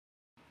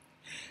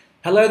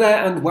Hello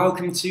there and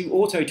welcome to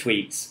Auto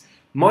Tweets.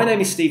 My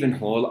name is Stephen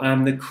Hall,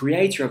 I'm the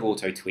creator of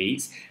Auto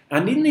Tweets,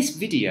 and in this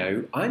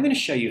video I'm going to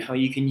show you how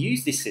you can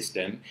use this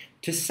system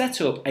to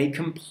set up a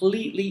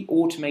completely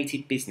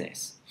automated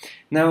business.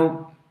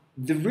 Now,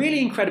 the really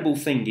incredible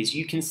thing is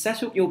you can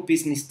set up your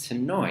business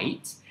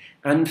tonight,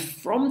 and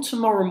from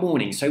tomorrow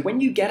morning, so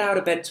when you get out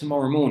of bed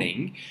tomorrow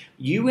morning,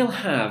 you will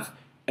have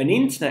an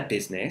internet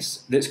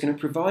business that's going to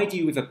provide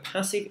you with a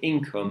passive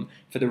income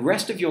for the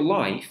rest of your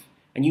life,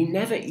 and you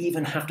never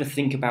even have to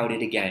think about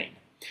it again.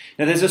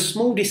 Now there's a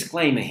small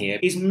disclaimer here.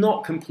 It's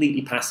not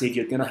completely passive.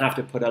 You're going to have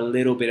to put a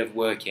little bit of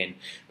work in.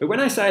 But when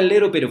I say a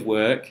little bit of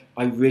work,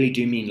 I really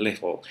do mean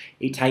little.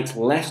 It takes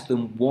less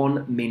than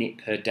 1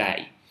 minute per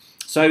day.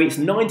 So it's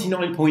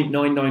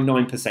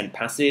 99.999%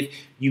 passive.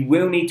 You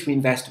will need to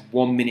invest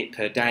 1 minute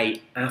per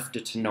day after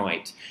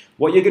tonight.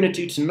 What you're going to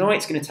do tonight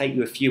is going to take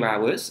you a few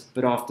hours,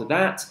 but after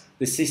that,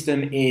 the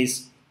system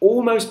is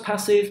almost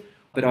passive.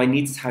 But I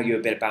need to tell you a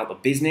bit about the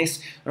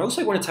business. I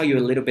also want to tell you a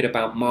little bit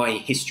about my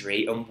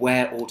history and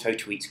where Auto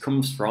Tweets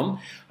comes from.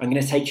 I'm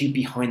going to take you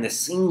behind the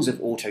scenes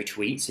of Auto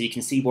Tweets so you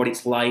can see what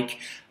it's like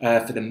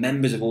for the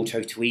members of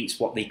Auto Tweets,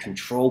 what the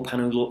control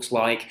panel looks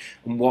like,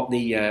 and what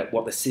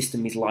the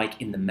system is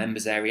like in the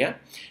members area.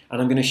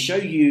 And I'm going to show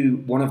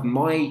you one of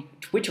my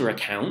Twitter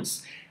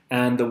accounts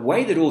and the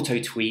way that Auto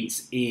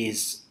Tweets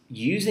is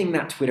using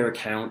that Twitter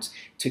account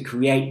to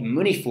create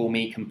money for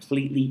me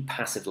completely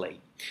passively.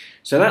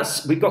 So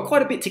we've got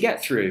quite a bit to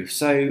get through.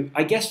 So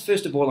I guess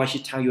first of all I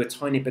should tell you a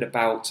tiny bit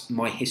about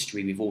my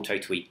history with Auto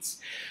Tweets.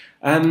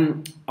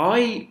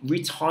 I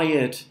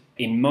retired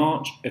in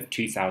March of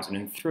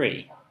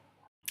 2003.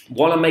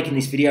 While I'm making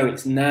this video,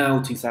 it's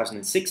now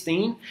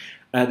 2016.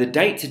 The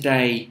date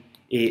today,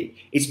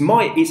 it's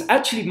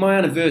actually my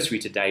anniversary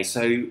today,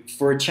 so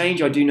for a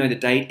change I do know the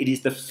date. It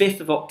is the 5th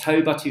of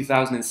October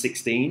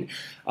 2016.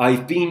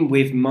 I've been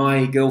with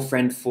my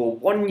girlfriend for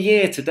 1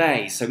 year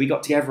today, so we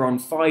got together on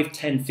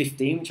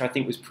 5/10/15, which I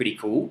think was pretty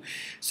cool.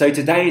 So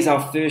today is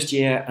our first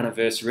year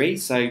anniversary,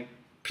 so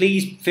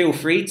please feel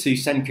free to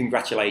send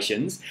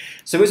congratulations.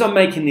 So as I'm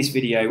making this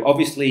video,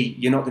 obviously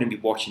you're not going to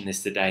be watching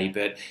this today,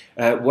 but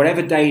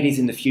whatever day it is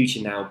in the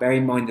future now, bear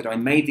in mind that I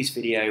made this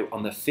video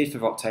on the 5th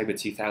of October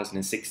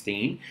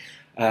 2016,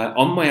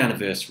 on my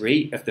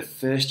anniversary of the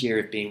first year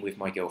of being with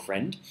my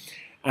girlfriend.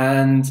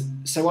 And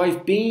so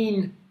I've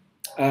been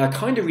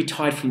kind of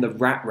retired from the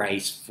rat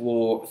race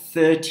for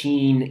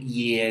 13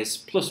 years,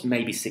 plus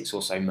maybe 6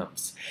 or so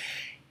months.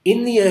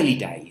 In the early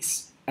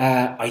days,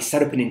 I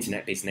set up an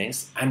internet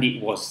business and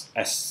it was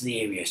a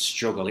serious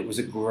struggle. It was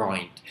a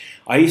grind.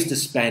 I used to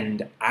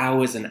spend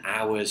hours and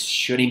hours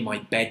shut in my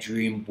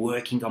bedroom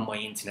working on my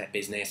internet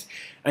business,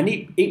 and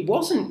it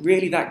wasn't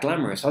really that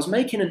glamorous. I was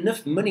making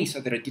enough money so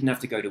that I didn't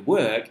have to go to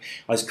work.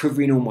 I was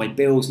covering all my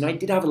bills, and I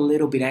did have a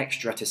little bit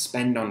extra to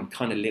spend on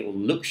kind of little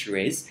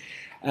luxuries,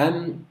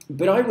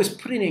 but I was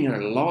putting in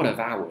a lot of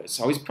hours.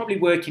 I was probably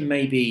working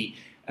maybe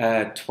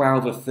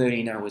 12 or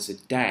 13 hours a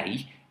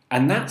day.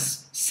 And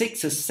that's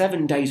 6 or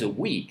 7 days a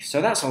week. So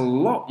that's a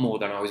lot more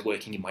than I was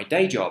working in my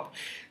day job.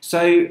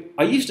 So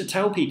I used to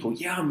tell people,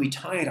 yeah, I'm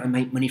retired, I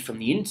make money from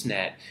the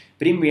internet.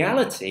 But in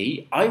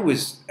reality, I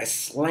was a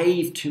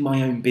slave to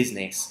my own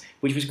business,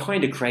 which was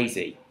kind of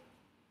crazy.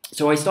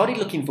 So I started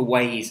looking for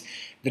ways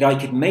that I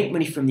could make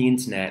money from the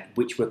internet,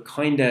 which were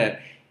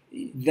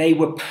they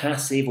were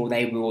passive or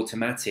they were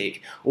automatic,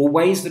 or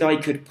ways that I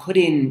could put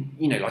in,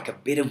 like a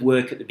bit of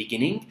work at the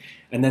beginning,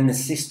 and then the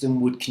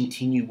system would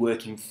continue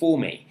working for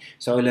me.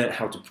 So I learned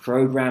how to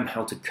program,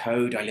 how to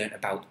code, I learned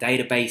about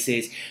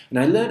databases, and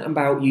I learned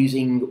about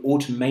using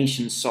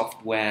automation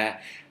software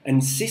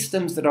and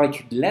systems that I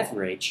could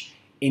leverage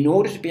in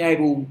order to be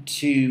able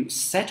to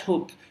set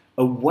up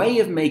a way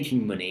of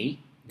making money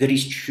that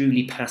is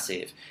truly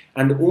passive.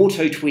 And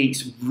Auto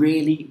Tweets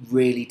really,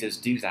 really does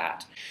do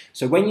that.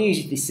 So when you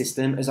use this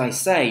system, as I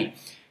say,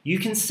 you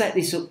can set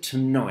this up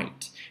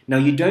tonight. Now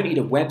you don't need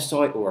a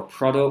website or a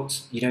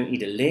product, you don't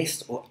need a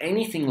list or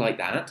anything like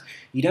that.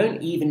 You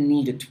don't even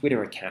need a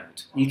Twitter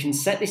account. You can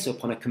set this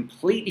up on a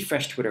completely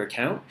fresh Twitter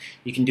account.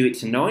 You can do it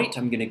tonight.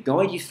 I'm going to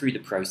guide you through the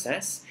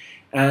process,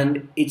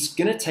 and it's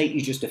going to take you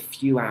just a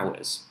few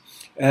hours.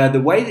 The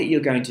way that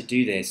you're going to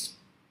do this,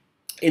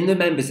 in the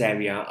members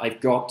area, I've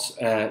got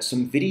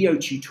some video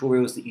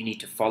tutorials that you need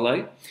to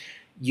follow.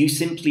 You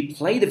simply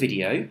play the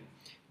video,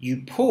 you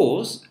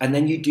pause, and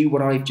then you do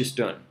what I've just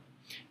done.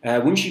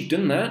 Once you've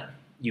done that,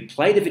 you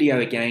play the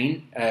video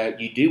again,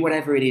 you do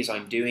whatever it is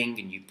I'm doing,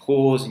 and you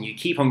pause, and you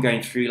keep on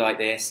going through like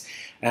this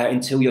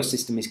until your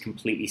system is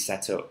completely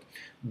set up.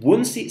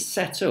 Once it's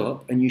set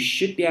up, and you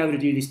should be able to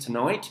do this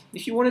tonight,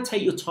 if you want to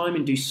take your time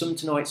and do some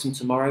tonight, some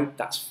tomorrow,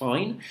 that's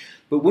fine.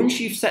 But once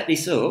you've set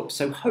this up,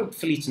 so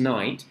hopefully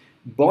tonight,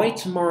 by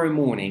tomorrow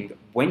morning,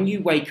 when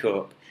you wake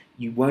up,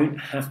 you won't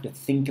have to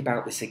think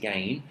about this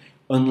again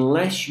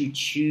unless you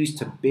choose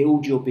to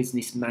build your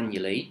business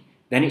manually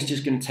then it's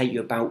just going to take you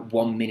about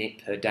 1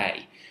 minute per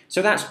day.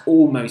 So that's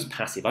almost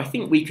passive. I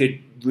think we could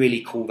really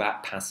call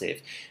that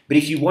passive. But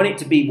if you want it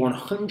to be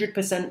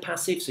 100%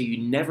 passive, so you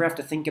never have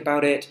to think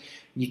about it,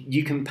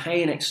 you can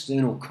pay an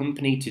external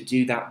company to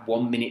do that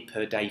 1 minute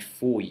per day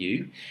for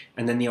you,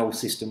 and then the whole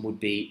system would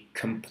be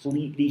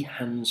completely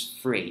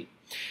hands-free.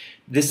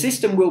 The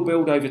system will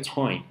build over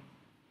time,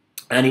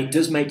 and it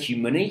does make you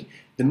money.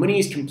 The money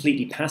is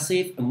completely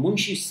passive, and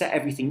once you set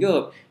everything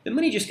up, the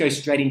money just goes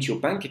straight into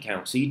your bank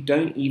account, so you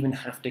don't even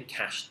have to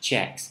cash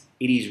checks.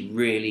 It is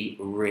really,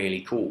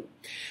 really cool.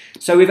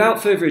 So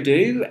without further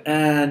ado,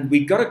 and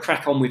we've got to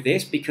crack on with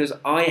this because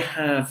I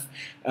have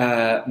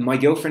my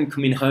girlfriend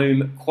coming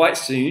home quite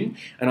soon,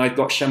 and I've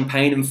got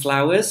champagne and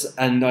flowers,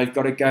 and I've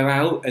got to go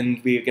out,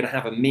 and we're going to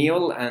have a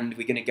meal, and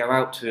we're going to go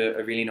out to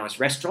a really nice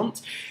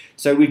restaurant.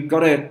 So I've got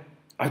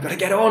to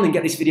get on and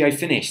get this video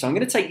finished. So I'm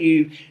going to take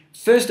you,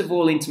 first of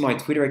all, into my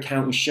Twitter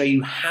account and show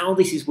you how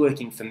this is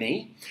working for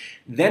me.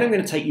 Then I'm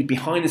going to take you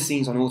behind the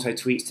scenes on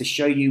AutoTweets to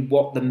show you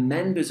what the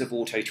members of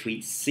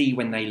AutoTweets see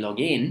when they log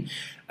in,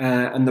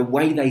 and the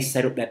way they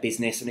set up their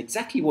business, and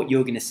exactly what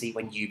you're going to see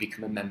when you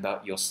become a member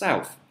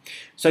yourself.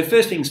 So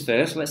first things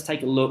first, let's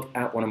take a look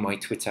at one of my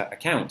Twitter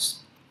accounts.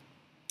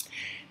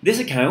 This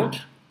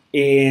account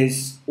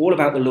is all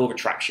about the law of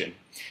attraction.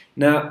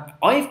 Now,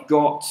 I've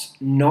got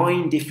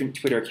 9 different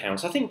Twitter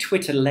accounts. I think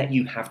Twitter let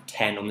you have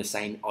 10 on the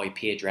same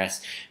IP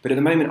address, but at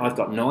the moment I've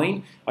got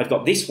 9. I've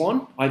got this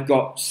one. I've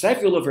got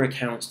several other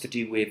accounts to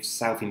do with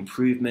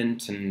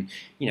self-improvement and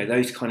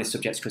those kind of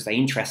subjects because they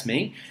interest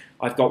me.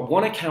 I've got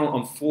one account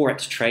on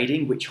Forex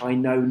trading, which I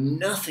know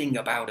nothing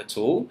about at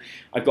all.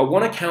 I've got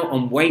one account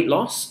on weight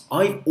loss.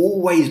 I've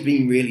always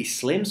been really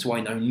slim, so I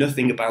know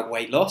nothing about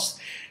weight loss.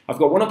 I've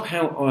got one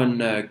account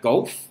on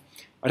golf.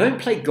 I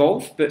don't play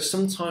golf, but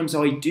sometimes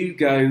I do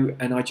go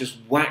and I just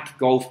whack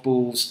golf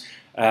balls.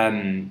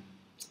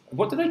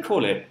 What do they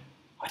call it?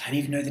 I don't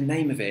even know the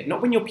name of it.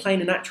 Not when you're playing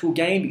an actual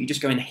game, but you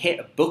just go and hit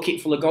a bucket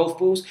full of golf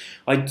balls.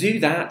 I do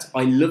that.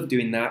 I love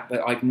doing that,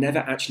 but I've never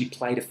actually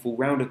played a full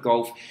round of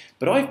golf.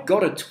 But I've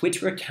got a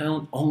Twitter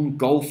account on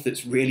golf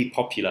that's really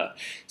popular.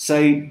 So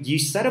you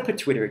set up a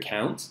Twitter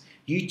account.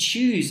 You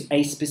choose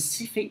a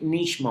specific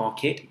niche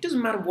market. It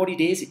doesn't matter what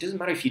it is. It doesn't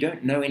matter if you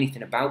don't know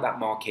anything about that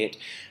market.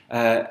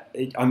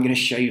 I'm going to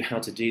show you how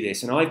to do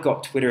this. And I've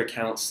got Twitter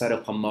accounts set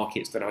up on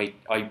markets that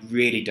I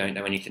really don't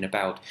know anything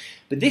about.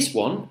 But this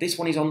one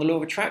is on the law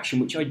of attraction,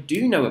 which I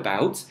do know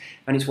about,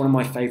 and it's one of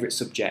my favorite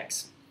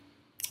subjects.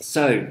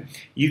 So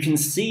you can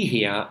see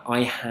here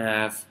I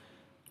have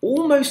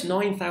almost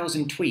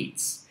 9,000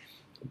 tweets.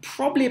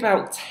 Probably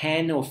about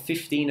 10 or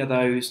 15 of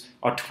those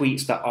are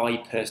tweets that I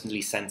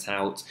personally sent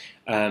out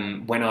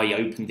when I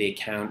opened the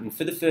account and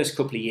for the first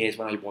couple of years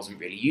when I wasn't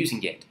really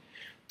using it.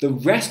 The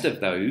rest of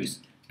those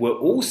were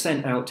all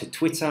sent out to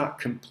Twitter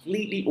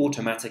completely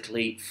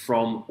automatically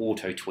from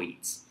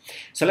AutoTweets.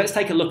 So let's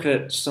take a look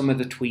at some of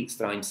the tweets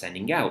that I'm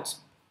sending out.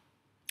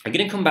 I'm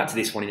going to come back to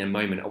this one in a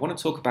moment. I want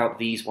to talk about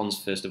these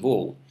ones first of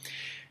all.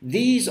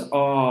 These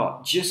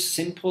are just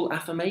simple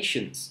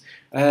affirmations.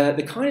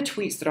 The kind of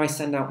tweets that I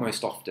send out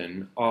most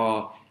often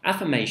are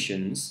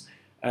affirmations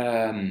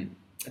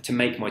to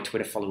make my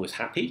Twitter followers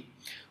happy,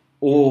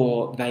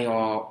 or they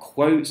are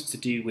quotes to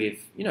do with,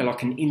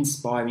 like an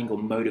inspiring or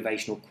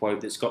motivational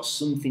quote that's got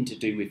something to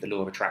do with the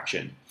law of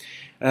attraction.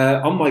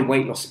 On my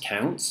weight loss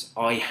account,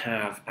 I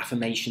have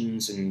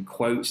affirmations and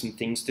quotes and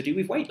things to do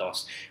with weight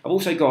loss. I've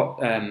also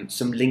got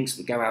some links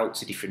that go out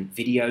to different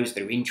videos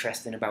that are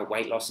interesting about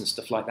weight loss and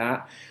stuff like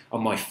that.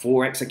 On my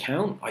Forex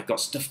account, I've got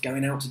stuff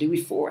going out to do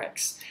with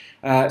Forex.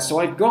 So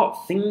I've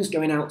got things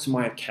going out to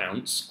my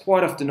accounts.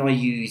 Quite often I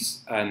use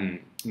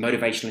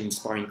motivational and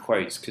inspiring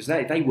quotes because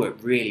they work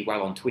really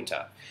well on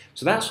Twitter.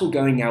 So that's all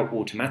going out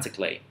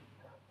automatically.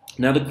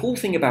 Now the cool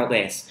thing about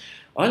this,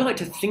 I like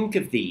to think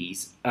of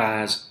these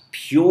as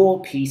pure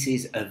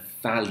pieces of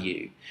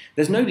value.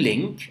 There's no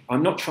link.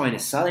 I'm not trying to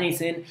sell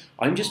anything.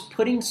 I'm just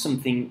putting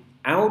something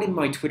out in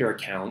my Twitter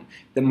account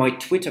that my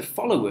Twitter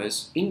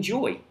followers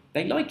enjoy.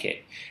 They like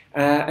it.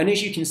 And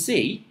as you can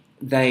see,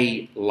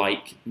 they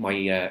like my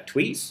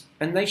tweets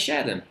and they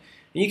share them.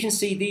 And you can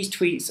see these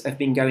tweets have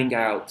been going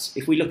out.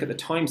 If we look at the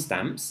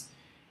timestamps,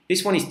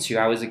 this one is 2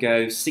 hours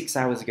ago, 6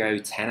 hours ago,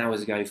 10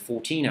 hours ago,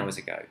 14 hours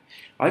ago.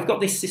 I've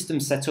got this system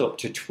set up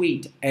to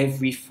tweet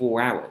every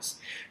 4 hours.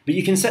 But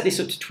you can set this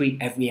up to tweet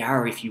every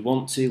hour if you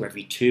want to,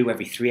 every 2,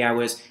 every 3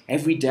 hours,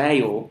 every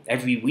day or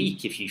every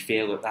week if you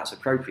feel that that's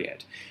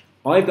appropriate.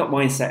 I've got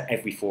mine set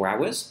every 4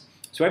 hours.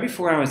 So every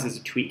 4 hours there's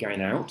a tweet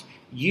going out.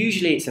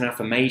 Usually it's an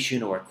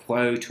affirmation or a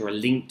quote or a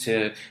link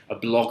to a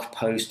blog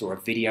post or a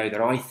video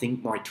that I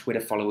think my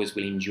Twitter followers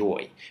will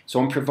enjoy. So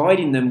I'm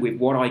providing them with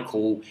what I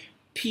call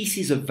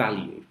pieces of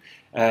value.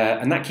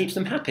 And that keeps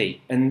them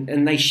happy,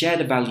 and they share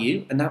the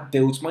value, and that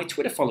builds my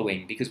Twitter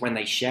following, because when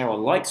they share or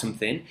like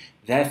something,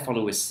 their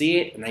followers see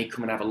it and they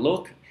come and have a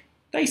look,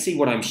 they see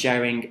what I'm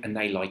sharing and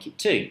they like it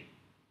too.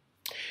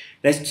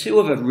 There's 2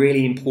 other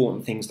really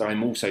important things that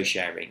I'm also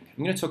sharing.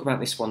 I'm going to talk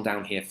about this one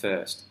down here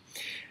first.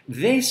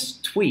 This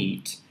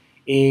tweet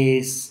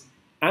is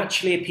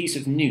actually a piece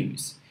of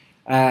news.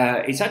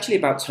 It's actually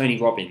about Tony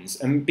Robbins,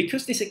 and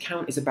because this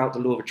account is about the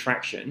law of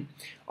attraction,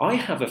 I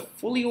have a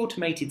fully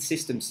automated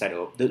system set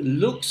up that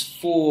looks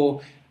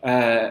for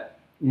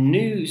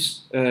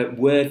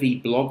news-worthy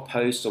blog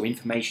posts or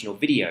information or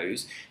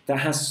videos that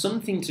has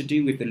something to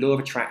do with the law of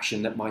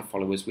attraction that my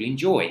followers will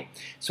enjoy.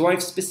 So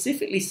I've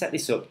specifically set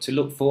this up to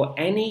look for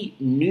any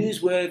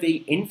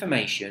newsworthy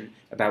information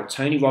about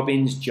Tony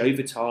Robbins, Joe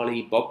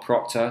Vitale, Bob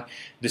Proctor,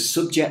 the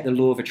subject, the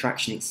law of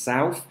attraction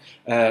itself,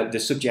 the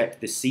subject,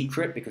 the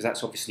secret, because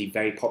that's obviously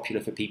very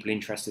popular for people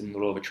interested in the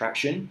law of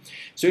attraction.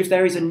 So if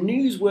there is a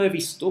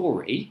newsworthy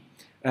story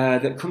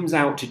that comes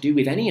out to do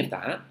with any of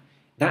that,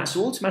 that's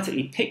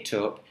automatically picked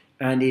up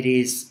and it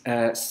is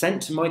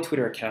sent to my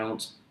Twitter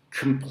account,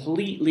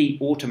 completely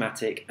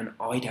automatic, and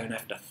I don't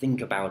have to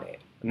think about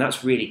it. And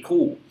that's really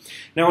cool.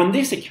 Now on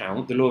this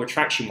account, the law of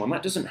attraction one,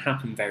 that doesn't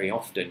happen very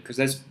often because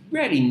there's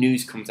rarely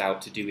news comes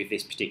out to do with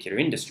this particular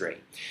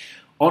industry.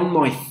 On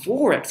my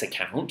Forex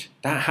account,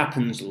 that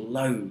happens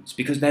loads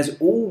because there's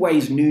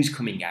always news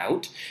coming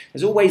out.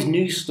 There's always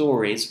news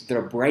stories that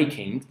are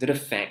breaking that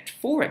affect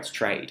Forex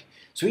trade.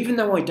 So even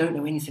though I don't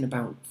know anything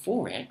about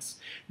Forex,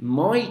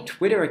 my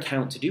Twitter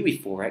account to do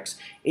with Forex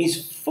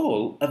is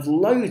full of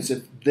loads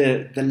of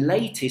the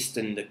latest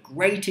and the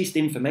greatest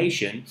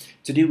information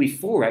to do with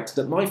Forex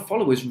that my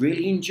followers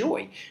really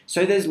enjoy.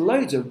 So there's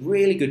loads of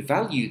really good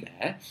value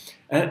there,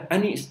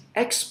 and it's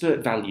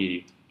expert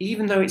value,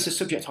 even though it's a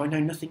subject I know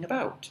nothing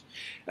about.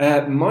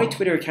 My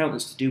Twitter account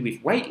is to do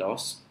with weight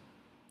loss.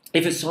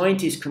 If a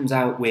scientist comes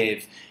out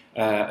with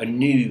a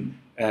new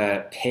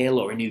pill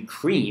or a new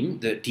cream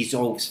that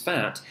dissolves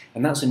fat,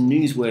 and that's a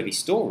newsworthy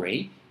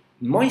story,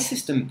 my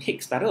system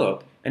picks that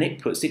up and it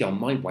puts it on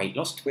my weight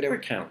loss Twitter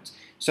account,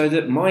 so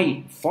that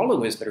my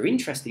followers that are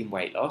interested in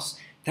weight loss,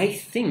 they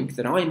think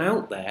that I'm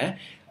out there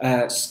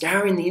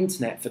scouring the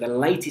internet for the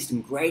latest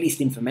and greatest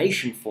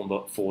information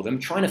for them,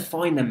 trying to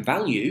find them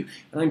value,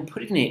 and I'm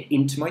putting it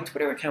into my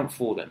Twitter account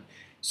for them.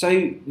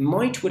 So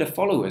my Twitter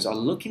followers are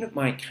looking at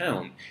my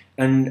account,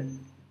 and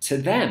to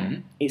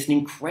them, it's an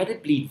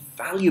incredibly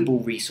valuable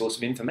resource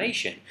of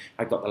information.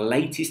 I've got the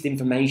latest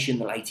information,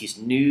 the latest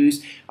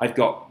news. I've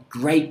got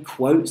great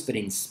quotes that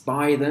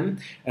inspire them.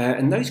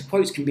 And those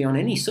quotes can be on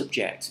any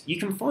subject. You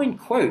can find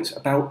quotes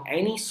about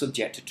any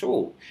subject at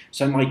all.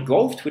 So my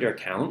golf Twitter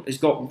account has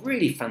got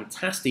really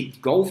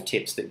fantastic golf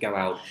tips that go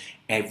out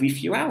every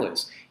few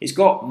hours. It's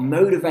got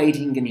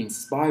motivating and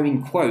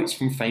inspiring quotes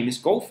from famous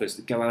golfers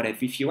that go out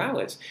every few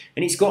hours.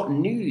 And it's got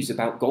news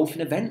about golfing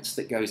events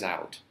that goes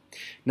out.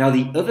 Now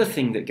the other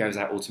thing that goes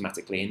out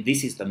automatically, and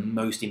this is the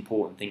most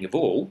important thing of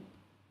all,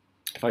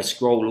 if I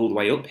scroll all the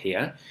way up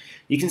here,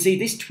 you can see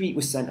this tweet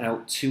was sent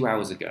out 2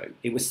 hours ago.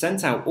 It was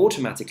sent out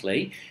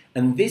automatically,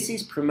 and this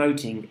is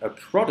promoting a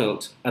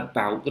product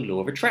about the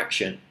law of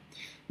attraction.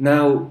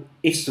 Now,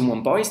 if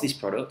someone buys this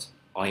product,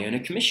 I earn a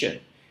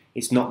commission.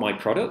 It's not my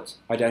product.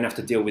 I don't have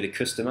to deal with a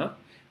customer.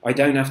 I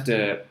don't have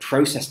to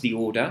process the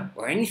order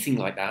or anything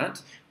like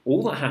that.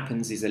 All that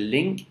happens is a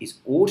link is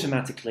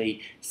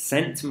automatically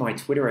sent to my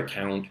Twitter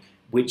account,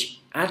 which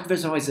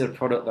advertises a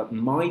product that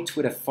my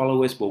Twitter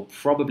followers will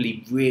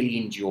probably really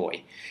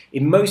enjoy.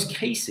 In most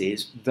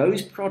cases,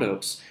 those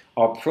products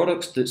are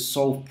products that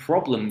solve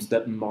problems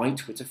that my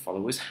Twitter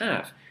followers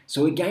have.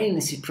 So again,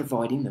 this is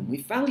providing them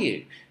with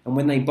value. And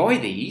when they buy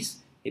these,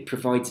 it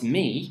provides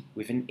me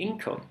with an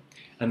income.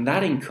 And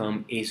that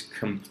income is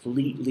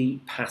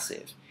completely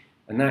passive.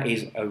 And that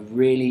is a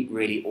really,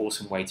 really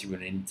awesome way to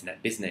run an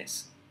internet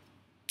business.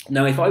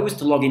 Now, if I was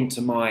to log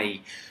into my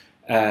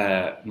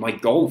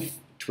golf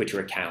Twitter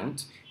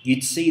account,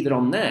 you'd see that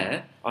on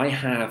there I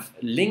have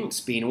links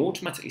being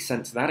automatically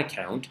sent to that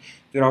account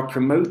that are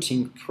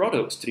promoting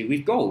products to do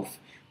with golf.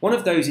 One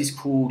of those is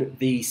called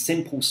the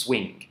Simple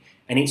Swing,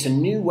 and it's a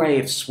new way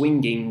of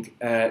swinging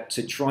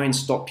to try and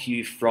stop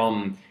you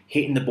from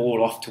hitting the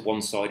ball off to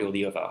one side or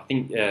the other. I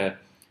think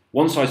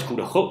one side's called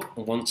a hook,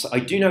 and one side, I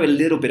do know a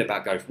little bit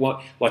about golf,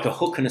 like a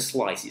hook and a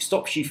slice. It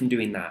stops you from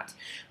doing that.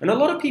 And a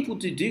lot of people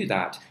do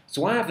that.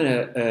 So I have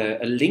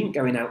a link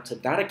going out to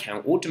that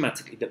account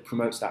automatically that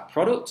promotes that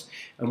product.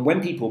 And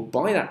when people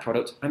buy that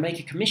product, I make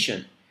a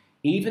commission.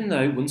 Even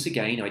though, once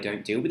again, I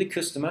don't deal with the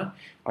customer,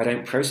 I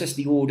don't process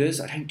the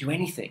orders, I don't do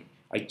anything.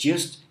 I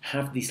just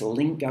have this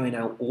link going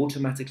out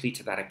automatically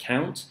to that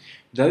account.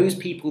 Those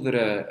people that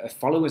are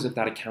followers of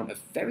that account are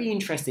very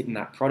interested in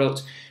that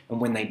product,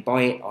 and when they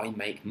buy it, I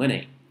make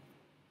money.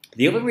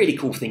 The other really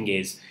cool thing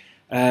is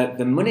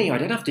the money, I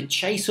don't have to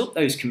chase up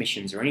those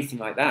commissions or anything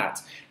like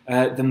that.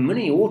 The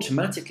money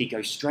automatically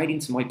goes straight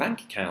into my bank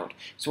account,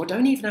 so I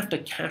don't even have to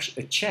cash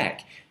a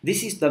check.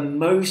 This is the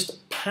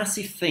most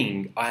passive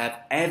thing I have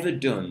ever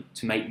done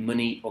to make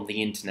money on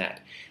the internet.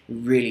 It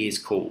really is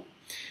cool.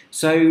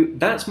 So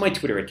that's my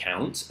Twitter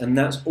account, and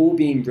that's all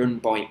being run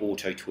by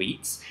auto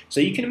tweets. So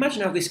you can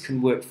imagine how this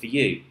can work for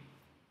you.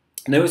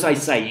 Now, as I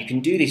say, you can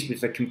do this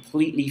with a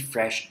completely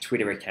fresh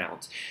Twitter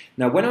account.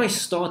 Now, when I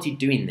started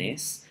doing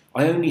this,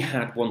 I only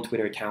had one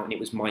Twitter account and it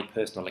was my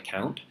personal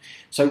account.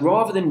 So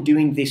rather than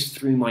doing this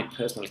through my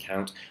personal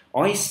account,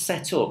 I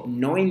set up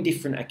 9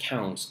 different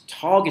accounts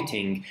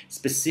targeting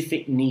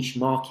specific niche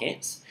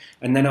markets.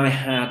 And then I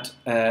had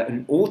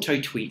an auto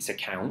tweets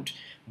account,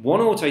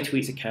 one auto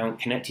tweets account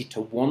connected to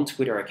one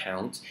Twitter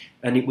account,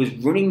 and it was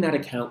running that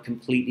account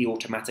completely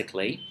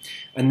automatically.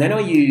 And then I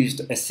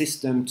used a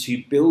system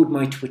to build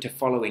my Twitter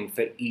following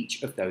for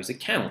each of those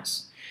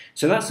accounts.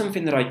 So that's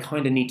something that I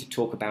kind of need to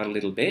talk about a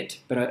little bit,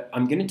 but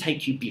I'm going to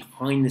take you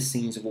behind the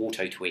scenes of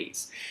auto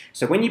tweets.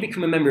 So when you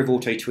become a member of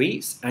auto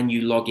tweets and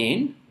you log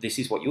in, this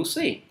is what you'll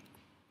see.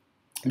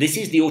 This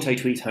is the auto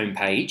tweets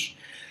homepage.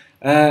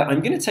 I'm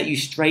going to take you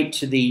straight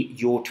to the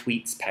Your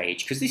Tweets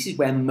page because this is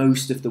where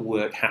most of the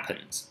work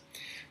happens.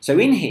 So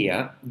in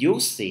here, you'll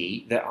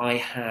see that I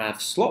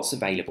have slots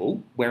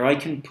available where I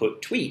can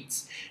put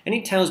tweets, and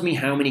it tells me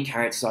how many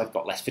characters I've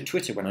got left for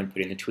Twitter when I'm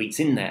putting the tweets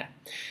in there.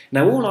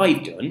 Now all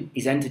I've done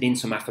is entered in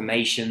some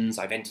affirmations,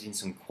 I've entered in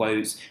some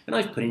quotes, and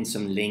I've put in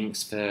some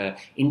links for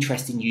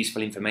interesting,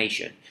 useful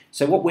information.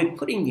 So what we're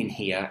putting in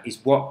here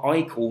is what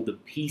I call the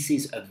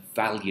pieces of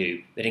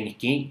value that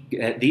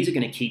these are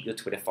going to keep your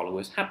Twitter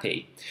followers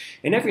happy.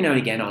 And every now and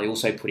again, I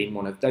also put in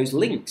one of those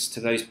links to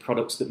those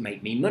products that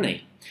make me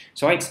money.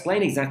 So I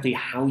explain exactly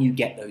how you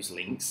get those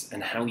links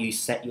and how you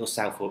set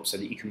yourself up so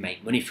that you can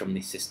make money from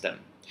this system.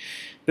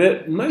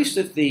 But most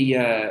of the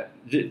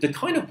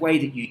kind of way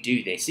that you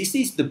do this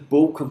is the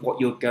bulk of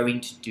what you're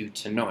going to do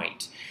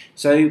tonight.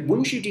 So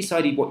once you've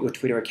decided what your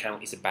Twitter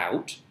account is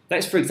about,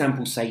 let's for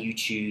example say you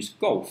choose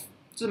golf.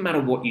 It doesn't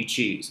matter what you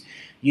choose.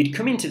 You'd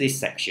come into this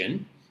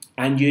section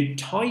and you'd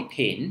type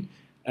in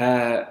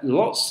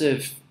lots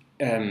of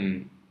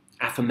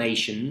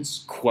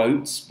affirmations,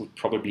 quotes would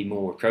probably be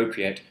more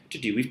appropriate to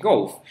do with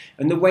golf.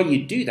 And the way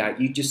you do that,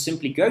 you just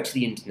simply go to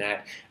the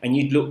internet and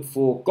you'd look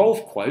for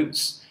golf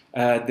quotes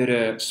that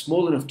are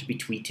small enough to be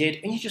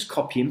tweeted, and you just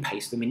copy and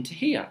paste them into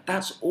here.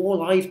 That's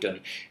all I've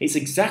done. It's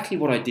exactly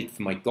what I did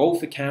for my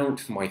golf account,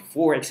 for my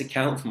Forex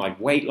account, for my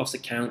weight loss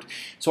account.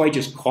 So I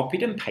just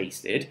copied and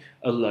pasted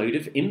a load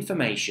of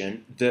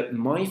information that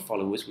my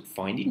followers would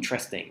find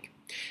interesting.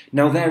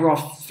 Now there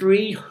are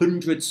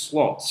 300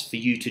 slots for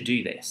you to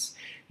do this.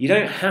 You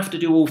don't have to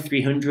do all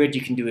 300, you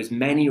can do as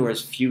many or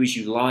as few as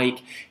you like.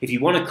 If you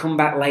want to come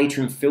back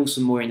later and fill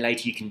some more in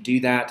later, you can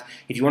do that.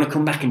 If you want to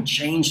come back and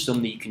change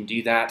some, you can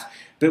do that.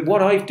 But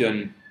what I've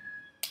done,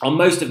 on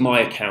most of my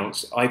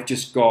accounts, I've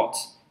just got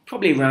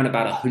probably around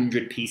about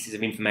 100 pieces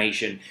of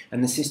information,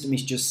 and the system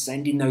is just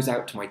sending those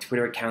out to my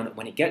Twitter account, and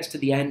when it gets to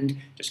the end,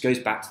 just goes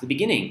back to the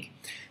beginning.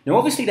 Now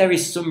obviously there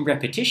is some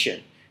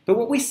repetition, but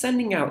what we're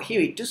sending out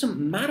here, it doesn't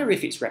matter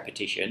if it's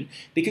repetition,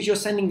 because you're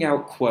sending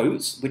out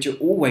quotes, which are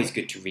always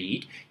good to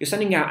read. You're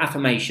sending out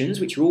affirmations,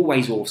 which are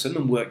always awesome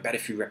and work better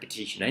through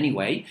repetition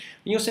anyway.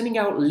 And you're sending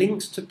out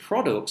links to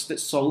products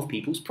that solve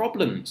people's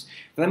problems.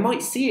 They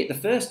might see it the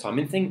first time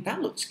and think,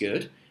 that looks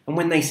good. And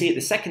when they see it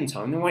the second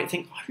time, they might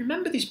think, I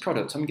remember this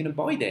product, I'm going to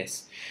buy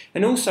this.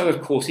 And also,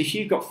 of course, if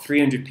you've got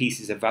 300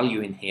 pieces of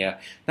value in here,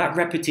 that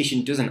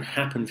repetition doesn't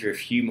happen for a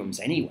few months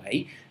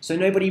anyway, so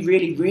nobody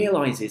really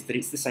realizes that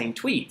it's the same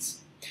tweets.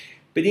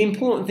 But the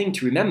important thing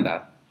to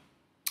remember,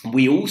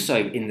 we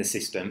also in the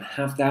system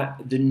have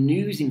the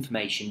news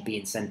information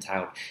being sent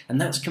out, and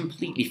that's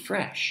completely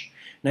fresh.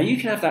 Now you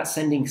can have that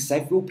sending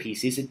several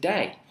pieces a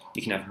day.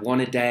 You can have one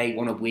a day,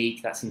 one a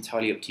week, that's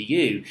entirely up to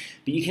you.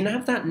 But you can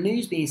have that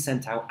news being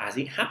sent out as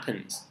it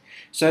happens.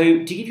 So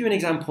to give you an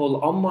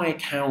example, on my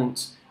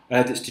account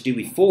that's to do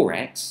with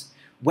Forex,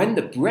 when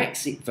the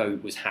Brexit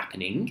vote was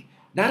happening,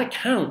 that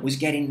account was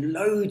getting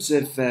loads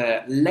of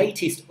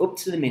latest,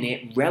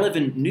 up-to-the-minute,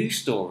 relevant news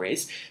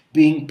stories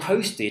being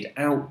posted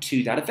out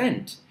to that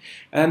event.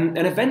 An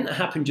event that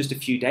happened just a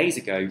few days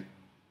ago.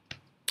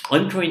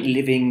 I'm currently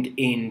living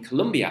in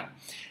Colombia.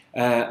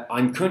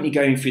 I'm currently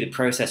going through the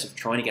process of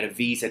trying to get a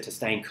visa to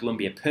stay in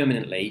Colombia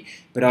permanently,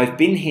 but I've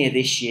been here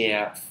this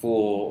year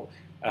for,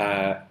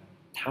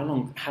 how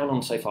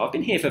long so far? I've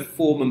been here for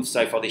 4 months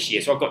so far this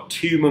year, so I've got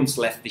 2 months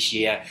left this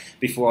year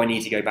before I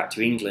need to go back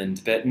to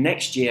England. But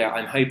next year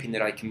I'm hoping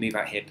that I can move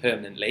out here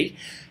permanently.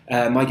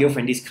 My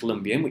girlfriend is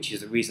Colombian, which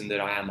is the reason that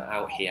I am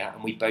out here,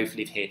 and we both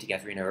live here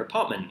together in her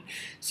apartment.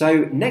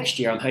 So next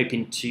year I'm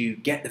hoping to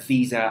get the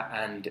visa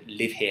and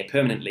live here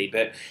permanently,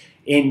 but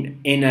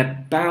in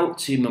about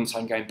 2 months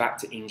I'm going back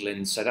to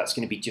England, so that's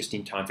going to be just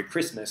in time for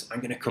Christmas. I'm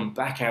going to come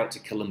back out to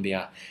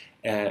Colombia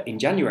in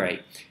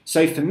January.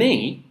 So for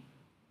me,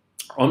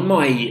 on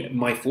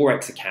my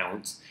Forex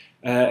account,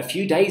 a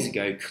few days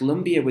ago,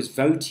 Colombia was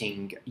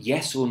voting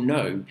yes or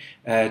no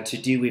to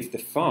do with the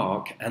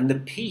FARC and the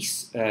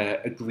peace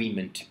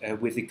agreement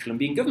with the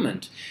Colombian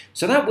government.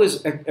 So that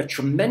was a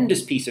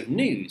tremendous piece of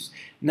news.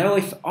 Now,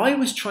 if I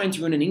was trying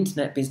to run an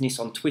internet business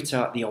on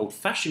Twitter the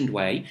old-fashioned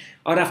way,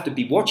 I'd have to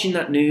be watching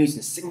that news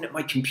and sitting at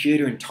my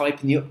computer and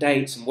typing the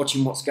updates and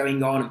watching what's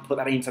going on and put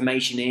that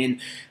information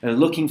in and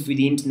looking through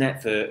the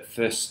internet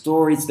for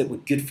stories that were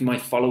good for my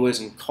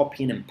followers and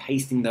copying and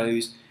pasting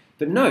those.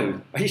 But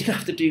no, I didn't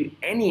have to do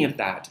any of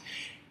that.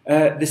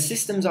 The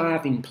systems I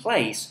have in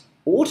place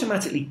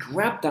automatically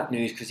grabbed that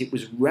news because it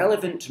was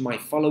relevant to my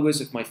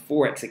followers of my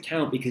Forex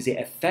account because it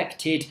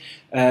affected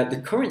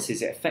the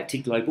currencies, it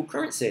affected global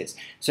currencies.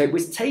 So it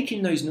was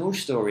taking those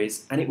news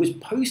stories and it was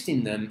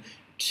posting them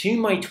to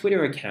my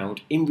Twitter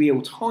account in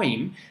real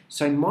time,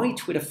 so my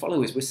Twitter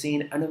followers were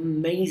seeing an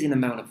amazing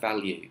amount of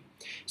value.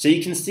 So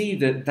you can see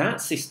that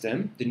that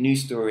system, the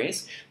news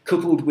stories,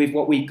 coupled with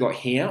what we've got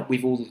here,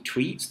 with all the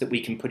tweets that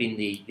we can put in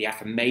the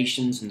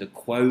affirmations and the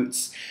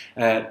quotes,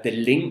 the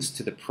links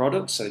to the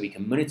products so that we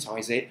can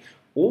monetize it,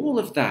 all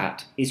of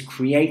that is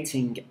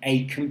creating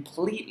a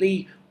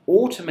completely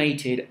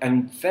automated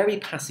and very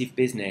passive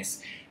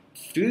business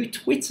through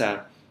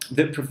Twitter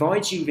that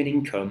provides you with an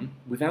income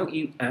without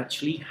you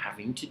actually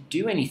having to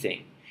do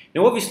anything.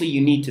 Now obviously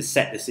you need to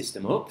set the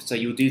system up, so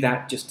you'll do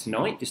that just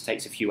tonight, just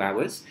takes a few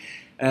hours.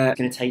 It's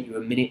going to take you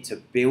a minute to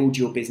build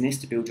your business,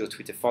 to build your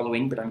Twitter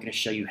following, but I'm going to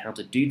show you how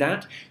to do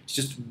that. It's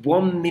just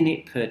 1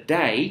 minute per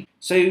day.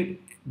 So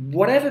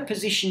whatever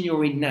position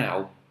you're in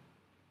now,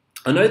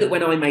 I know that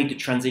when I made the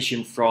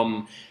transition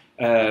from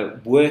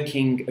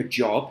working a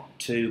job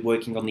to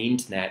working on the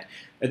internet,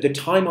 at the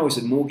time I was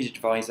a mortgage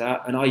advisor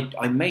and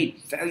I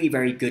made very,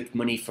 very good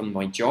money from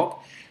my job.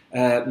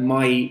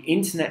 My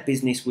internet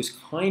business was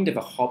kind of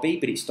a hobby,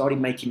 but it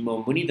started making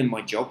more money than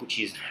my job, which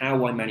is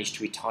how I managed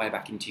to retire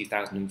back in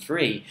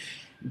 2003.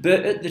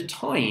 But at the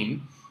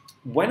time,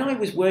 when I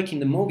was working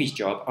the mortgage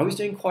job, I was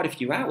doing quite a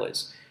few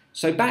hours.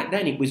 So back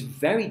then it was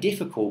very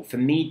difficult for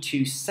me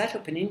to set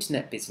up an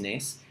internet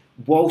business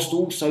whilst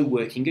also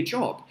working a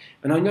job.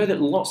 And I know that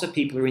lots of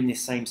people are in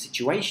this same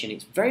situation.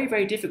 It's very,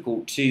 very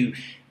difficult to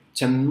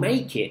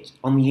make it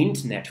on the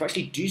internet, to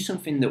actually do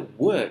something that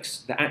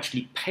works, that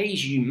actually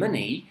pays you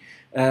money,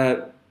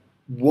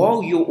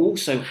 while you're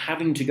also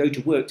having to go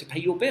to work to pay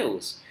your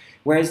bills.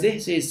 Whereas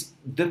this is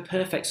the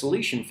perfect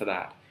solution for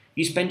that.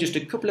 You spend just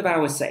a couple of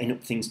hours setting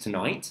up things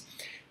tonight,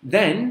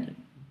 then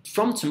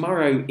from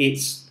tomorrow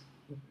it's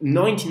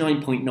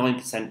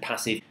 99.9%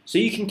 passive, so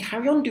you can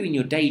carry on doing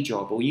your day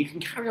job or you can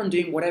carry on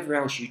doing whatever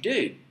else you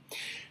do.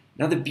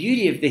 Now the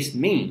beauty of this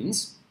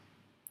means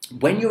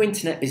when your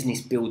internet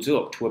business builds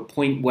up to a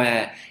point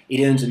where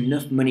it earns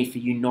enough money for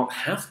you not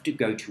have to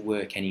go to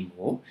work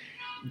anymore,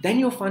 then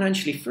you're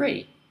financially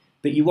free.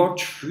 But you are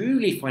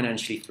truly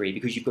financially free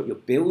because you've got your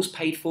bills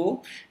paid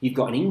for, you've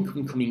got an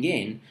income coming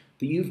in,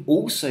 but you've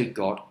also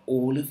got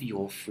all of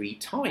your free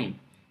time.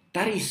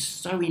 That is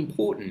so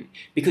important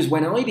because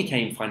when I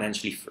became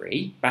financially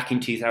free back in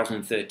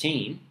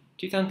 2003,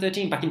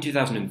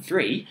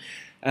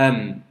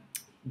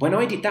 when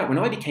I did that, when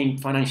I became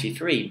financially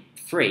free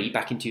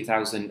back in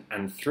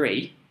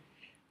 2003,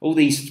 all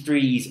these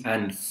threes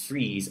and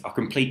threes are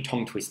complete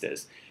tongue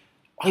twisters.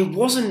 I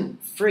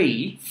wasn't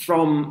free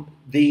from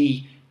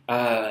the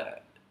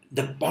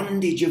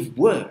bondage of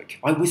work.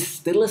 I was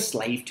still a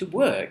slave to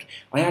work.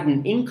 I had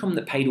an income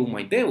that paid all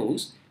my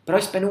bills, but I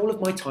spent all of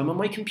my time on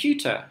my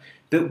computer.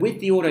 But with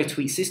the auto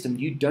tweet system,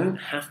 you don't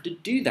have to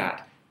do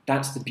that.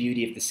 That's the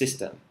beauty of the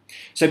system.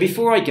 So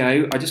before I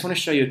go, I just want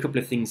to show you a couple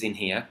of things in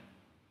here.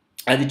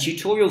 The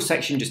tutorial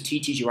section just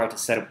teaches you how to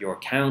set up your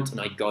account and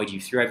I guide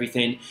you through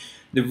everything.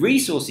 The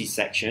resources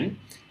section,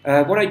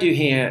 what I do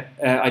here,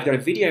 I've got a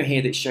video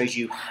here that shows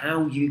you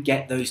how you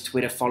get those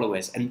Twitter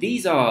followers. And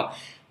these are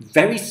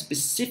very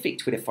specific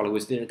Twitter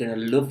followers that are going to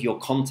love your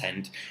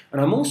content.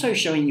 And I'm also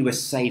showing you a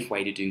safe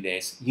way to do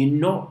this. You're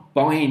not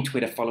buying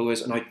Twitter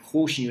followers, and I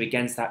caution you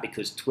against that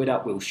because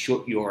Twitter will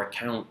shut your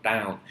account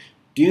down.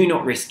 Do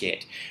not risk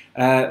it.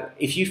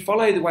 If you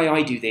follow the way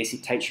I do this,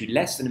 it takes you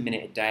less than a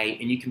minute a day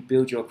and you can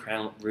build your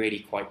account really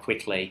quite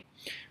quickly.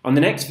 On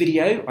the next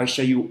video, I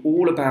show you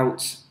all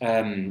about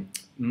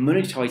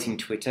monetizing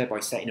Twitter by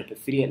setting up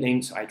affiliate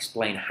links. I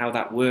explain how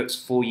that works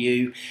for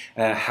you,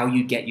 how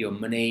you get your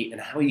money, and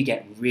how you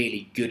get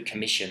really good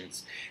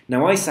commissions.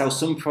 Now, I sell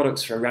some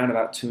products for around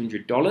about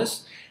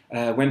 $200.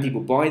 When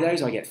people buy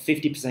those, I get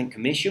 50%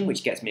 commission,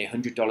 which gets me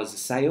 $100 a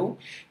sale.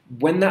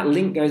 When that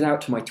link goes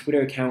out to my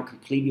Twitter account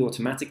completely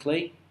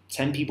automatically,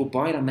 10 people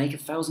buy it, I make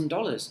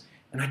 $1,000.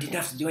 And I didn't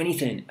have to do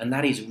anything, and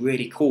that is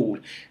really cool.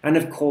 And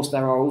of course,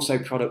 there are also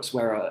products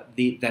where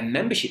they're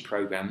membership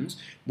programs,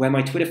 where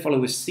my Twitter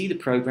followers see the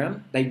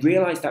program, they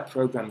realize that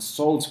program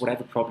solves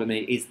whatever problem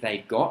it is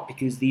they've got,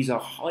 because these are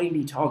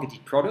highly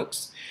targeted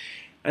products.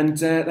 And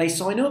they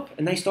sign up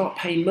and they start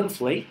paying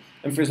monthly.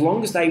 And for as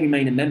long as they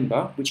remain a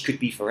member, which could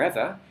be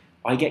forever,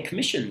 I get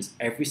commissions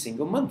every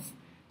single month.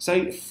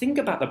 So think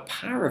about the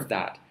power of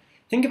that.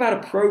 Think about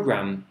a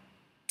program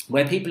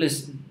where people are,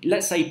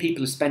 let's say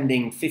people are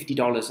spending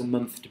 $50 a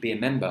month to be a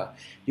member.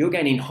 You're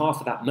getting half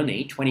of that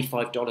money,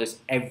 $25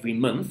 every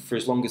month, for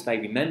as long as they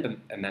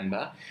remain a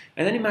member.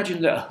 And then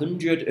imagine that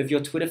 100 of your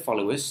Twitter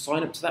followers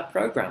sign up to that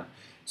program.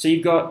 So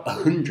you've got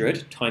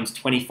 100 times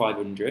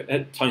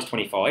 2,500 times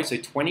 25, so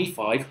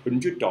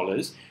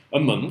 $2,500 a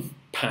month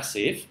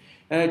passive,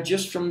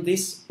 just from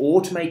this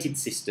automated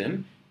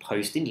system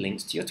posting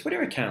links to your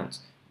Twitter account.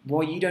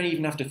 Well, you don't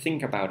even have to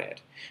think about it.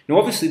 Now,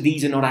 obviously,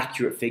 these are not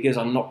accurate figures.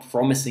 I'm not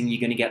promising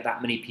you're going to get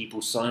that many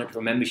people sign up to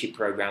a membership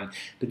program,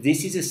 but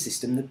this is a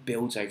system that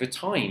builds over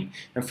time.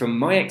 And from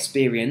my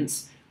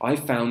experience, I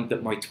found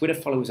that my Twitter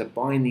followers are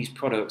buying these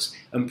products,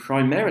 and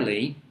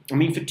primarily, I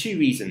mean, for two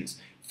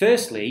reasons.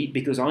 Firstly,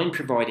 because I'm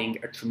providing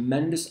a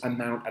tremendous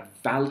amount of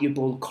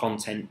valuable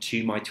content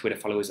to my Twitter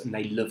followers and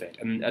they love it.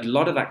 And a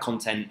lot of that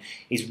content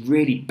is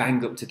really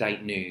bang up to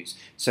date news.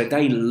 So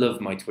they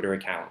love my Twitter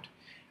account.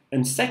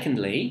 And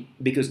secondly,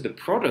 because the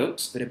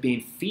products that are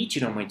being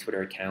featured on my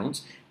Twitter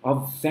account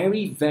are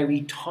very,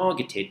 very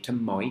targeted to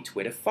my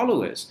Twitter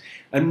followers.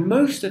 And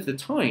most of the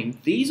time,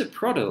 these are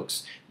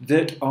products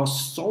that are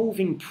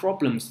solving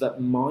problems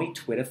that my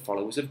Twitter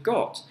followers have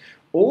got.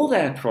 All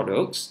their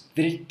products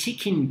that are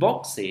ticking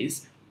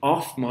boxes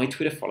off my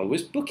Twitter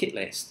followers' bucket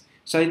list.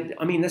 So,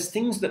 I mean, there's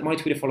things that my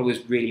Twitter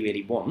followers really,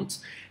 really want,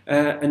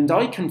 and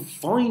I can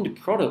find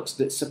products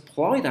that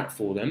supply that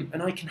for them,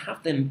 and I can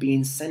have them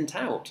being sent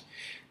out.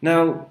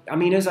 Now, I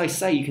mean, as I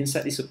say, you can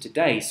set this up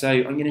today, so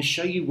I'm going to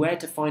show you where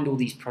to find all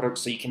these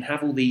products so you can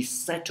have all these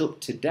set up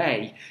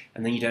today,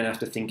 and then you don't have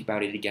to think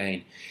about it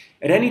again.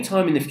 At any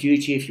time in the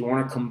future, if you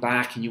want to come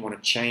back and you want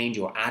to change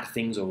or add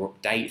things or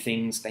update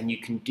things, then you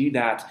can do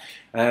that,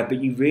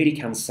 but you really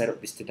can set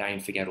up this today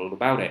and forget all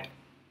about it.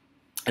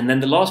 And then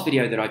the last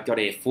video that I've got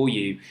here for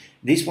you,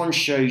 this one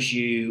shows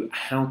you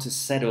how to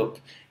set up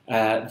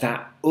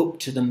that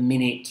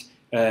up-to-the-minute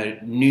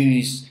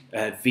news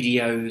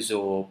videos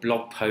or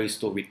blog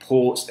posts or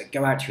reports that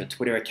go out to your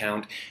Twitter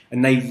account,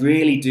 and they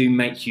really do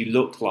make you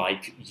look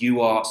like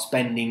you are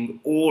spending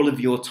all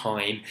of your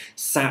time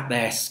sat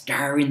there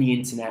scouring the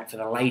internet for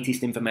the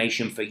latest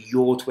information for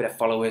your Twitter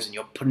followers, and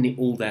you're putting it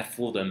all there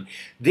for them.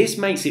 This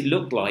makes it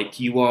look like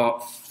you are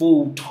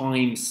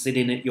full-time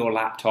sitting at your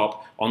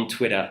laptop on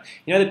Twitter.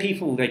 You know, the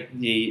people that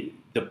the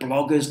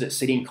bloggers that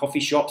sit in coffee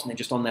shops and they're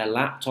just on their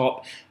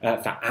laptop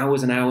for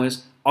hours and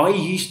hours. I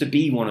used to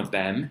be one of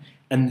them,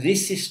 and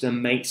this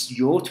system makes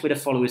your Twitter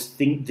followers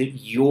think that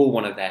you're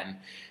one of them,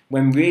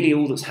 when really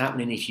all that's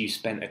happening is you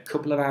spent a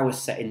couple of hours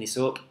setting this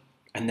up,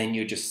 and then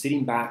you're just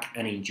sitting back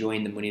and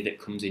enjoying the money that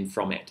comes in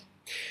from it.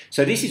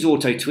 So this is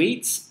Auto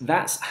Tweets.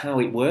 That's how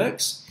it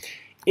works.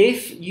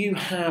 If you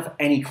have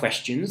any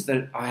questions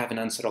that I haven't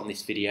answered on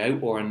this video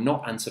or are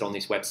not answered on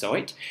this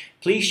website,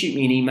 please shoot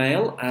me an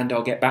email and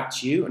I'll get back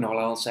to you and I'll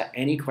answer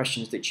any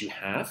questions that you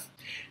have.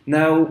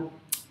 Now,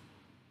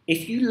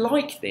 if you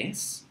like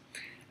this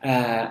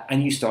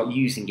and you start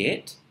using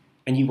it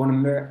and you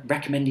want to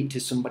recommend it to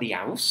somebody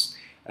else,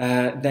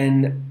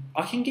 then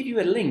I can give you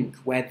a link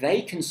where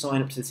they can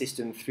sign up to the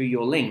system through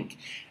your link,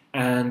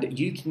 and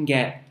you can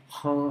get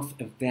half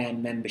of their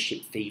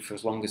membership fee for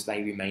as long as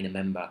they remain a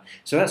member.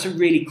 So that's a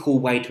really cool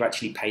way to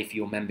actually pay for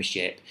your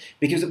membership,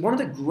 because one of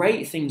the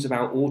great things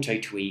about Auto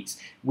Tweets,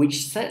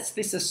 which sets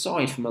this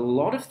aside from a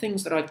lot of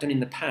things that I've done in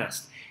the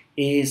past,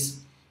 is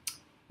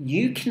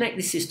you connect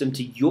the system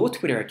to your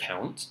Twitter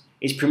account,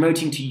 is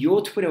promoting to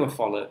your Twitter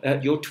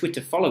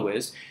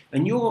followers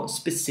and your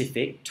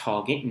specific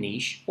target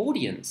niche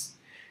audience.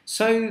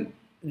 So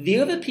the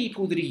other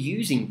people that are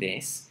using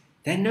this,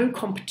 they're no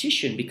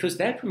competition because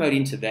they're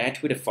promoting to their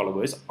Twitter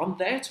followers on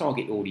their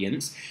target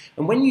audience.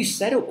 And when you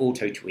set up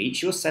Auto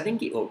Tweets, you're setting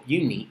it up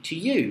unique to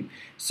you.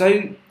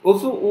 So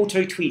other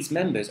Auto Tweets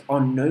members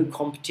are no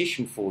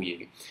competition for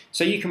you.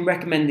 So you can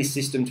recommend this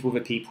system to other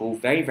people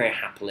very, very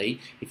happily.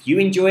 If you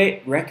enjoy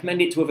it,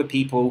 recommend it to other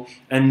people,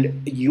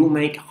 and you'll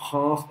make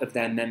half of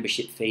their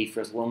membership fee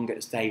for as long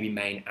as they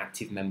remain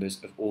active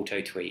members of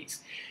Auto Tweets.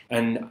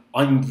 And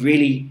I'm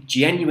really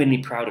genuinely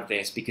proud of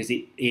this because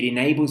it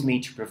enables me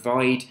to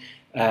provide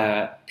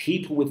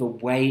people with a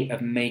way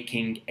of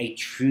making a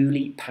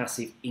truly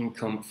passive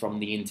income from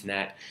the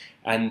internet.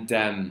 And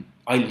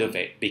I love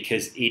it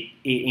because it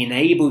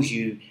enables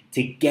you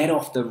to get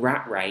off the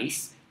rat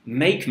race,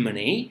 make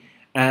money,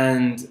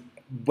 and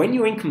when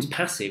your income's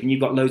passive and you've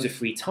got loads of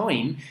free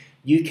time,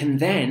 you can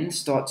then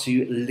start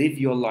to live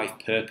your life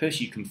purpose,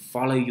 you can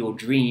follow your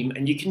dream,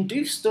 and you can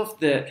do stuff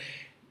that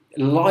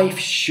life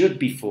should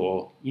be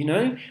for, you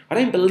know? I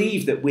don't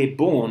believe that we're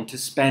born to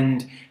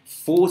spend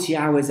 40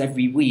 hours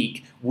every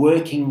week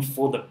working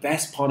for the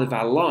best part of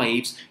our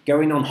lives,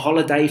 going on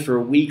holiday for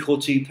a week or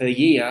two per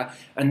year,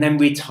 and then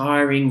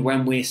retiring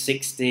when we're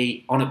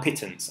 60 on a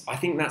pittance. I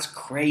think that's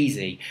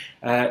crazy.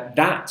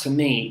 That, to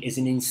me, is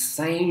an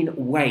insane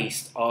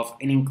waste of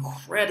an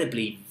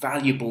incredibly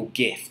valuable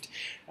gift.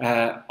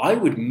 I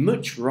would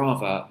much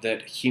rather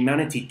that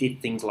humanity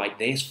did things like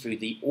this through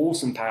the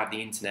awesome power of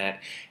the internet,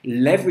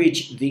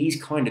 leverage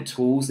these kind of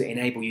tools that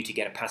enable you to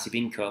get a passive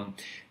income,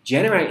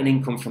 generate an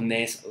income from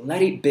this,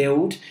 let it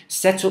build,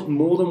 set up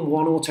more than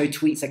one Auto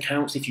Tweets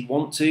accounts if you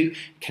want to,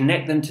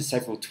 connect them to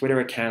several Twitter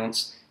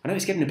accounts. I know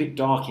it's getting a bit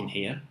dark in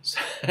here.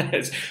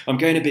 I'm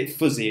going a bit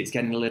fuzzy, it's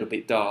getting a little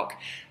bit dark.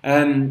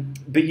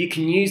 But you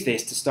can use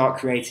this to start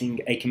creating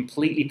a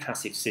completely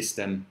passive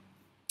system.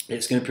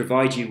 It's going to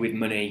provide you with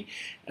money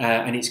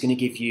and it's going to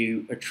give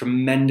you a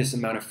tremendous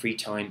amount of free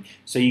time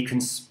so you can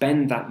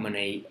spend that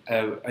money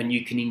and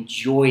you can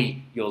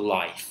enjoy your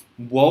life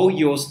while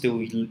you're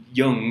still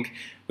young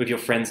with your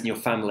friends and your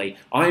family.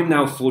 I'm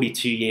now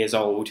 42 years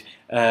old,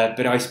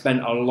 but I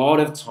spent a lot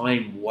of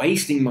time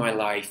wasting my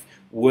life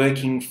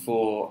working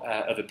for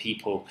other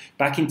people.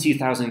 Back in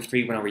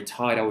 2003 when I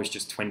retired, I was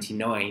just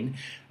 29,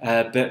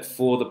 but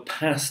for the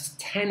past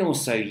 10 or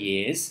so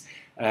years,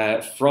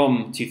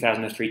 from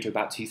 2003 to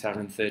about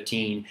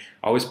 2013,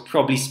 I was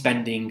probably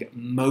spending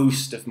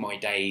most of my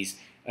days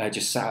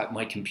just sat at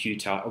my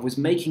computer. I was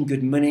making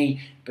good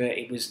money, but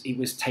it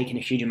was taking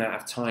a huge amount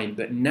of time.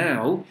 But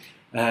now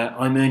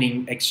I'm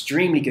earning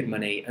extremely good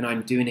money, and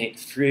I'm doing it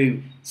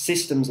through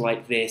systems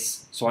like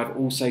this, so I've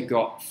also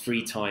got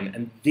free time,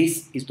 and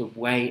this is the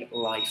way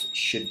life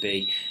should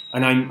be.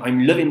 And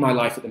I'm loving my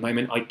life at the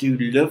moment. I do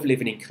love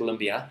living in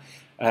Colombia.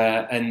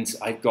 And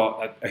I've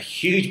got a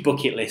huge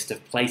bucket list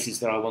of places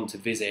that I want to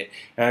visit.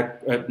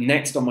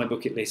 Next on my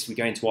bucket list, we're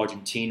going to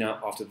Argentina.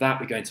 After that,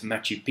 we're going to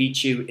Machu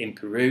Picchu in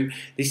Peru.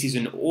 This is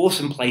an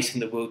awesome place in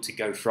the world to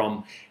go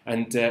from.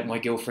 And my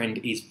girlfriend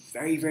is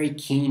very, very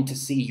keen to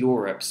see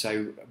Europe.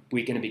 So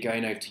we're going to be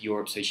going over to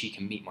Europe so she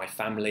can meet my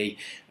family.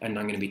 And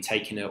I'm going to be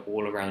taking her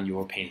all around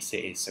European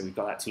cities. So we've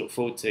got that to look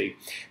forward to.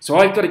 So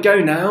I've got to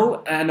go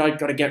now, and I've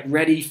got to get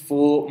ready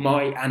for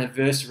my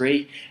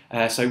anniversary.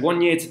 So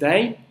 1 year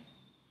today.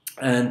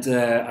 And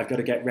I've got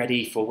to get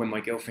ready for when my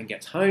girlfriend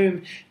gets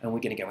home, and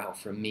we're going to go out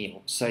for a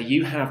meal. So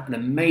you have an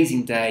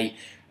amazing day.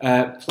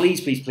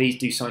 Please, please, please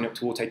do sign up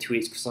to Auto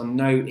Tweets, because I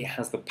know it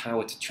has the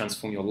power to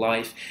transform your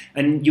life,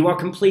 and you are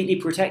completely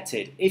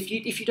protected. If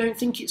you don't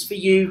think it's for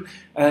you,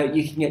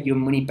 you can get your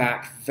money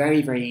back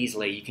very, very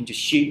easily. You can just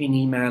shoot me an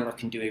email. I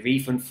can do a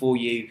refund for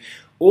you.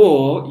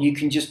 Or you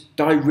can just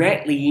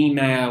directly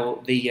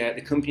email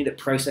the company that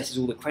processes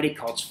all the credit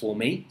cards for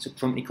me. It's a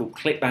company called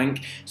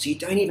Clickbank. So you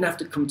don't even have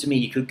to come to me.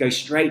 You could go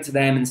straight to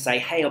them and say,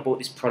 hey, I bought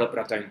this product,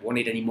 but I don't want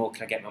it anymore.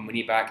 Can I get my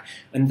money back?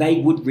 And they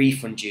would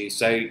refund you.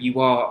 So you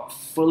are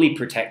fully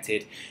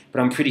protected.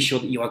 But I'm pretty sure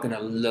that you are going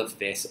to love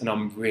this, and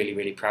I'm really,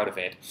 really proud of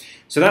it.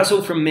 So that's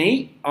all from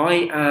me.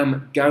 I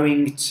am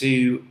going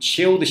to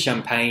chill the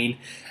champagne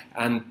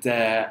and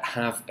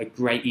have a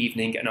great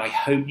evening, and I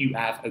hope you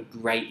have a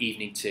great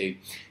evening too.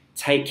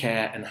 Take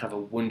care and have a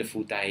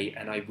wonderful day,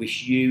 and I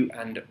wish you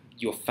and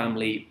your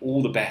family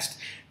all the best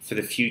for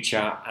the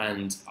future,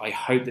 and I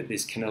hope that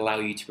this can allow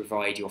you to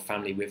provide your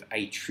family with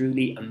a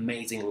truly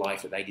amazing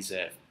life that they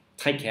deserve.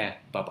 Take care.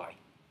 Bye-bye.